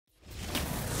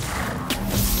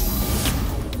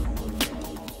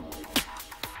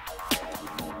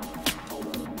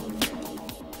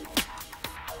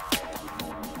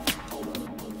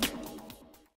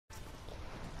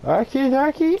Okie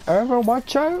dokie,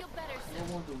 Overwatch. I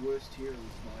want the worst heroes,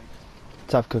 Mike.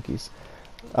 Tough cookies.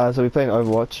 So we're playing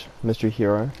Overwatch, Mystery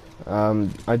Hero.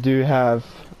 I do have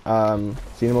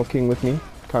Xenomorph King with me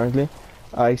currently,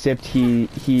 except he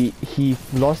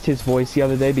lost his voice the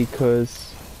other day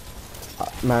because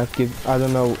I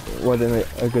don't know what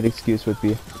a good excuse would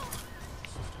be.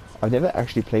 I've never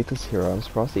actually played this hero. I'm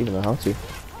surprised to even know how to.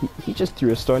 He just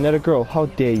threw a stone at a girl. How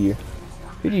dare you?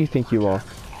 Who do you think you are?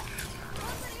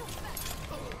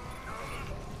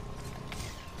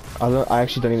 I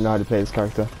actually don't even know how to play this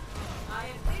character.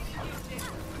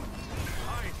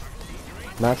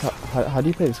 Matt, how do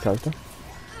you play this character?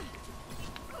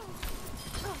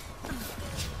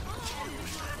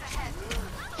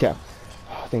 Yeah.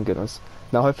 Oh, thank goodness.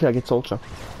 Now hopefully I get Soldier.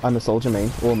 I'm a Soldier main,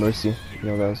 or Mercy. You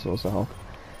know, that also help.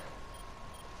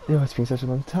 Yo, it's been such a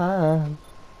long time.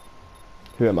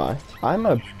 Who am I? I'm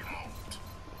a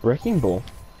Wrecking Ball.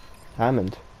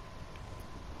 Hammond.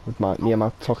 With me and my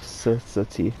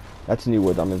toxicity. That's a new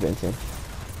word I'm inventing.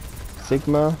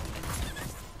 Sigma.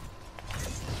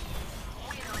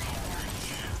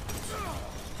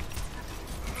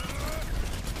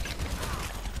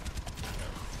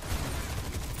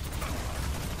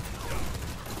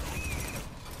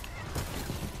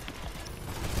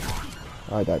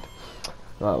 I died.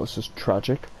 That was just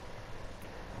tragic.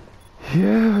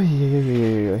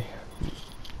 Yeah.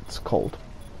 It's cold.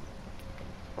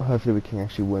 Hopefully we can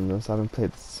actually win this. I haven't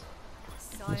played this.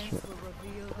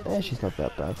 She's not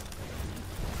that bad.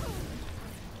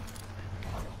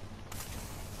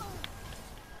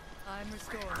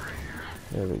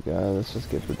 There we go. Let's just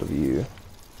get rid of you.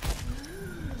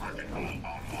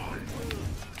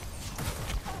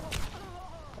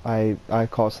 I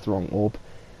cast the wrong orb.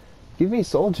 Give me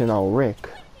Soldier and I'll wreck.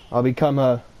 I'll become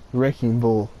a Wrecking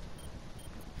Ball.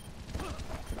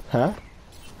 Huh?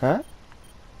 Huh?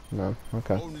 No.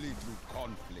 Okay.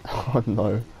 Oh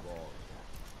no.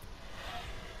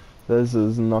 This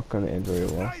is not going to end very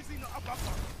well.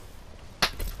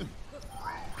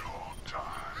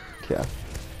 Okay.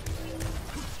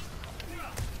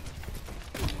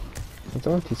 I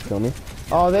don't want to kill me.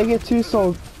 Oh, they get 2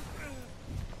 soul.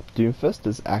 Doomfist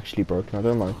is actually broken. I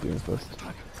don't like Doomfist.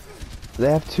 They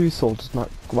have 2 soldiers. Not.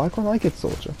 Why can't I get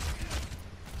Soldier?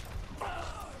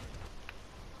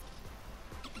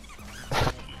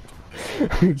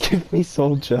 Give me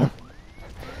Soldier.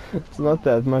 It's not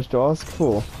that much to ask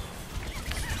for.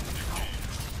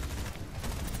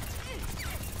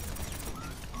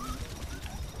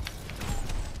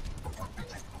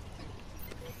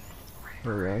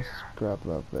 Alright, let's grab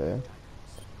that there.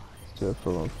 Let's do a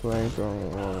full on flank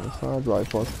on the side, right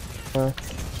post.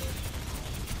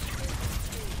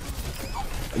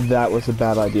 That was a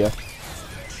bad idea.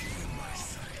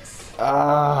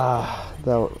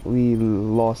 We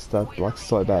lost that like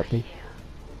so badly.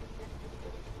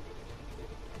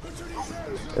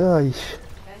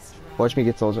 Watch me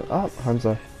get Soldier. Ah,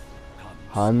 Hanzo.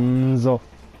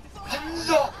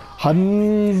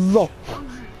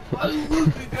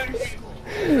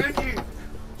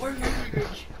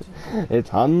 It's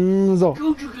Hanzo.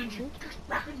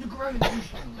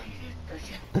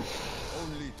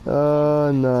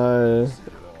 Oh no.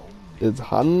 It's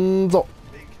Hanzo.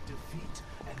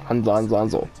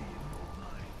 Hanzo.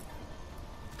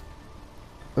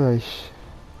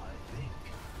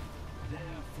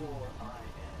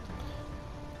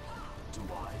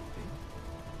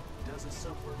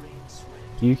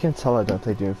 You can tell I don't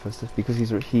play Doomfist because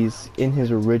he's in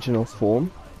his original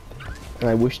form, and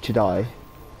I wish to die.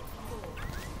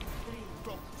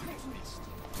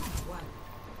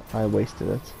 I wasted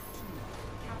it.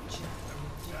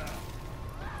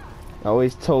 I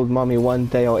always told mommy one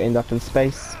day I'll end up in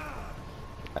space.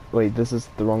 Wait, this is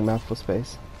the wrong map for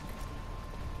space.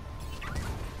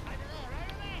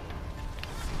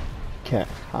 Okay,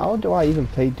 how do I even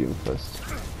play Doomfist?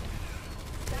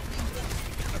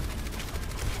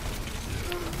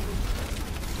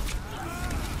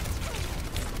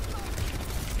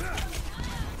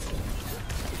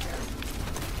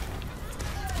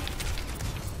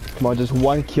 Come on, just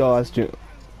one kill as Doom.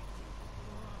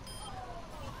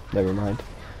 Never mind.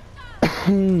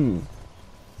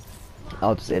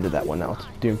 I'll just edit that one out.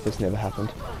 Doomfist never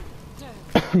happened.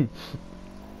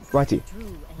 Righty.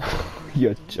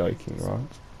 You're joking,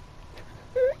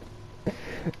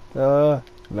 right?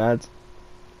 Mad.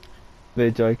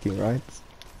 They're joking, right?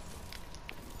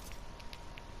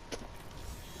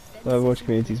 Overwatch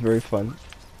community is very fun.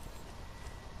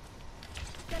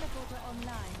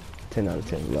 10 out of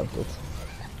 10, loved it.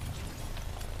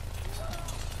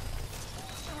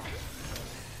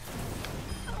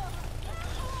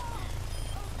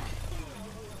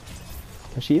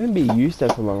 Can she even be used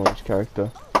as a long range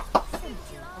character?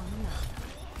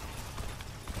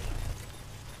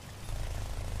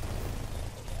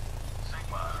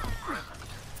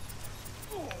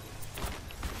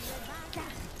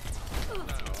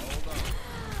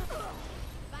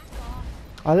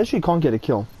 I literally can't get a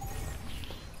kill.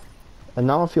 And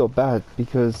now I feel bad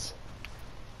because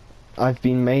I've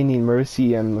been maining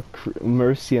Mercy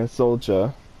and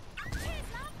Soldier.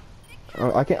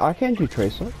 I can't do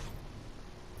Tracer.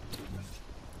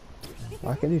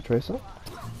 I can do Tracer.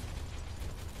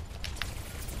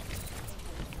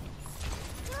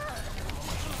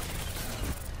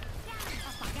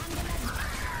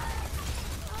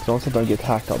 As long as I don't get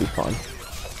hacked, I'll be fine.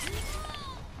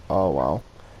 Oh wow.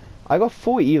 I got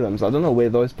 4 elims. I don't know where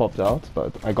those popped out,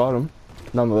 but I got them.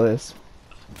 Nonetheless.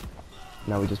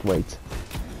 Now we just wait.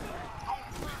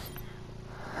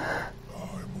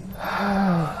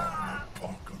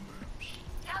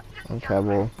 Okay,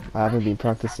 well, I haven't been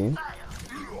practicing.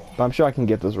 But I'm sure I can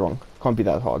get this wrong. Can't be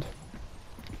that hard.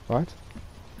 Right?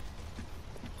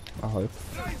 I hope.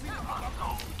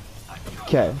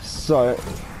 Okay, so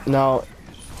now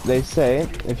they say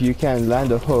if you can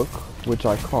land a hook, which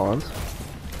I can't.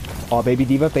 Oh, baby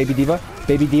diva, baby diva,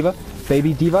 baby diva,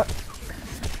 baby diva.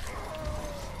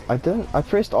 I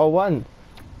pressed R1.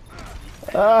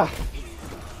 Ah!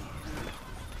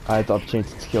 I had the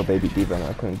opportunity to kill baby diva and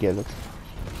I couldn't get it.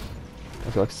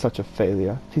 I feel like such a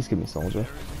failure. Please give me Soldier.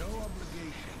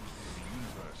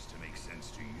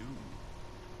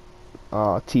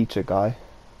 Ah, teacher guy.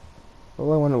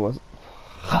 All I wanted was...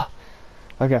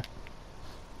 Okay.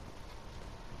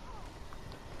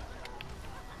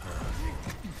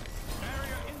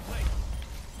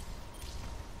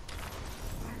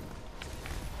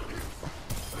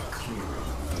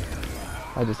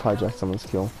 I just hijacked someone's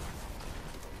kill.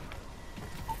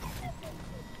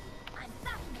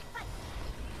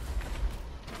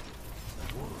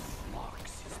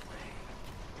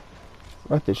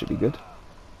 Right, this should be good.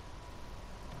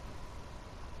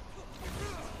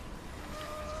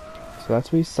 So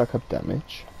that's where you suck up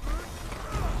damage.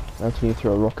 That's when you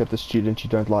throw a rock at the student you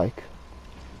don't like.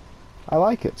 I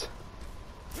like it.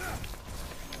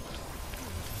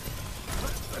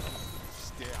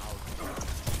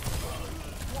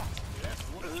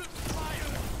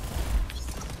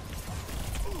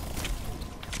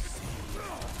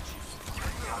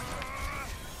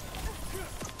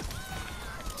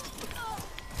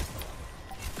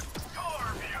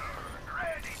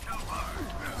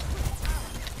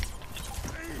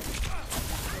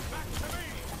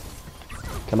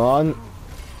 Come on.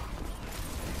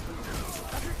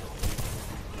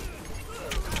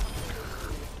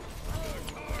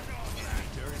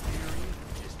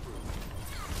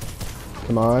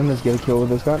 Come on, let's get a kill with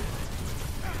this guy.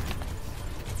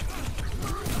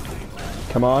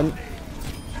 Come on.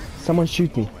 Someone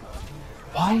shoot me.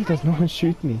 Why does no one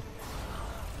shoot me?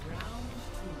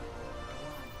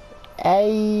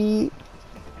 Hey.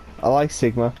 I like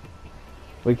Sigma.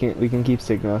 We can keep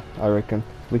Sigma, I reckon.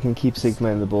 We can keep Sigma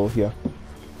in the ball here.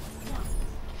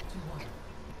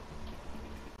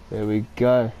 There we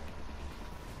go.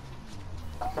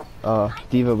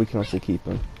 Diva, we can also keep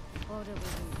him.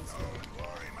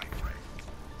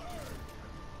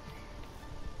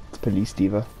 It's Police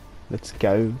Diva. Let's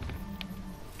go.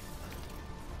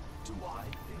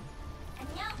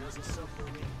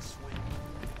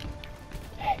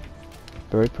 Hey,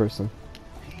 bird person.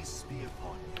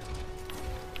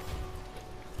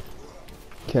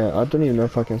 Okay, I don't even know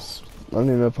if I can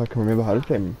remember how to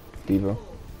play Diva.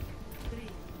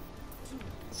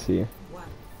 Let's see.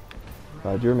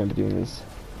 I do remember doing this.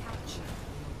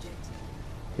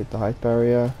 Hit the height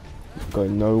barrier. Go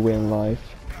nowhere in life.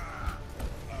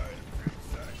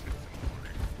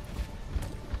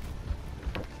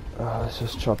 Let's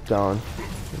just chop down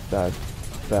with that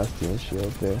Bastion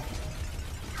shield there.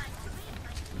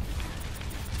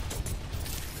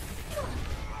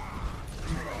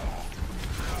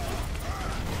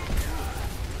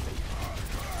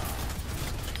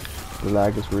 The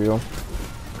lag is real.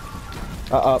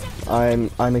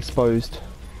 I'm exposed.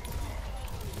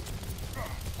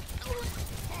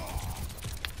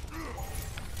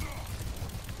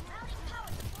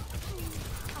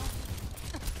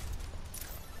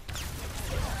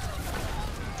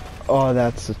 Oh,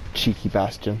 that's a cheeky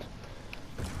Bastion.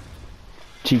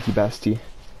 Cheeky Bastie.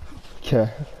 Okay,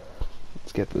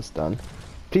 let's get this done.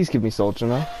 Please give me Soldier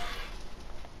now.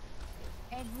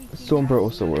 Sombra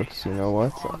also works, you know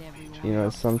what? You know,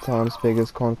 sometimes beggars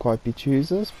can't quite be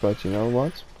choosers, but you know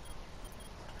what?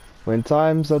 When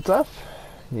times are tough,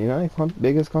 you know,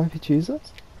 beggars can't be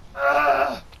choosers.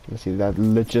 Let's see, that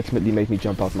legitimately made me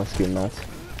jump out my skin, Matt.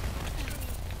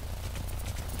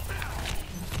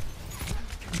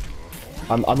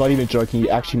 I'm not even joking. You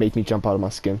actually make me jump out of my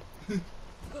skin.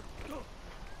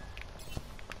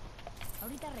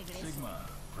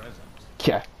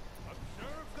 Yeah.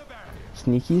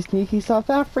 Sneaky, sneaky South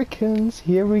Africans.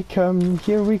 Here we come,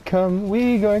 here we come.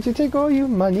 We're going to take all your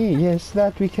money. Yes,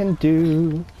 that we can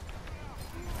do.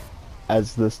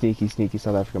 As the sneaky, sneaky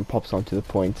South African pops onto the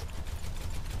point,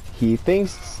 he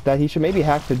thinks that he should maybe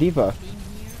hack the diva.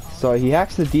 So he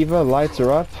hacks the diva, lights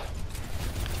her up.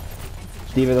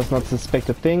 Diva does not suspect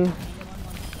a thing.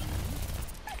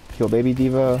 Kill baby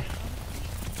diva.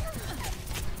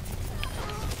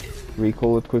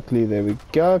 Recall it quickly. There we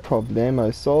go.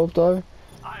 Problemo solved though.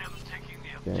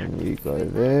 Then we go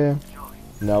there.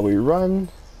 Now we run.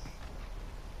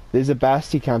 There's a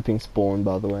Basti camping spawn,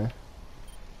 by the way.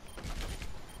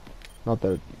 Not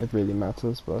that it really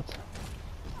matters, but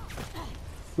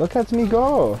look at me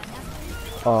go!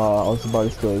 I was about to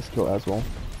steal his kill as well.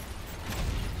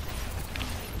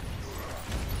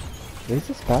 Where's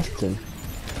this Bastion?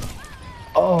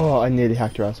 Oh, I nearly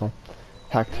hacked her as well.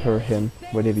 Hacked her, him,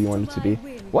 whatever you want it to be.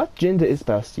 What gender is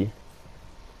Basti?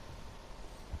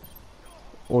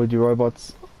 Or do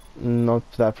robots not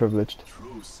that privileged?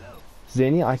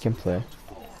 Zeni, I can play.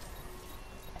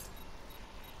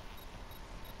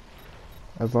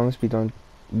 As long as we don't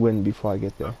win before I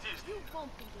get there.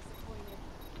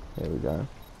 There we go.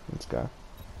 Let's go.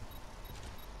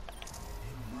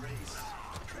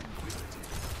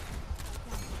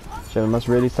 Shame, it must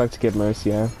really suck to get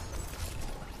Mercy, eh?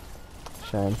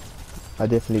 Shame. I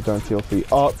definitely don't feel for you.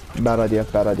 Oh, bad idea,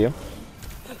 bad idea.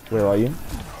 Where are you?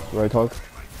 Roadhog?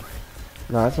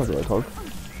 No, that's not the Roadhog.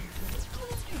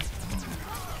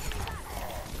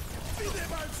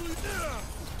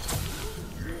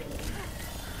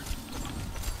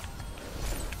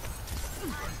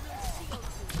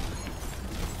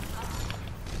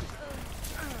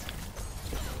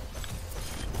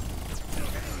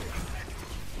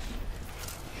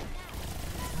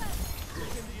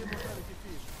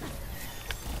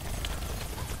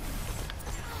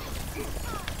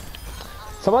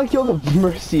 Someone killed the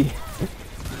Mercy.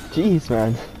 Jeez,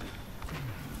 man.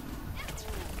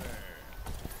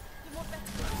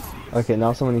 Okay,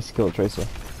 now someone needs to kill a Tracer.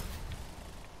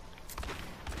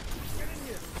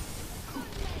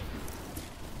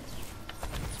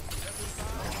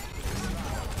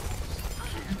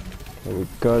 There we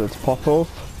go, let's pop off.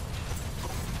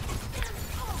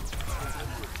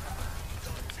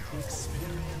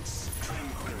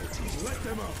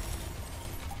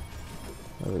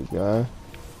 There we go.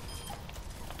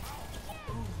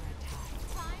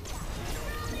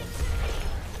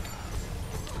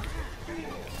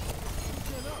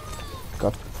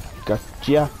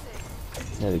 Gotcha.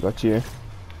 Nearly got you.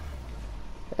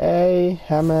 Hey,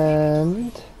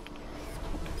 Hammond.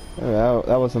 Oh,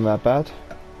 that wasn't that bad.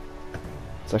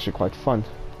 It's actually quite fun.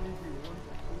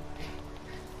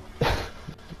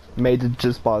 Made it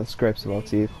just by the scraps of our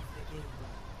teeth.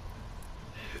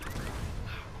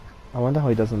 I wonder how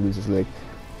he doesn't lose his leg.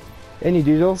 Any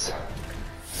doodles?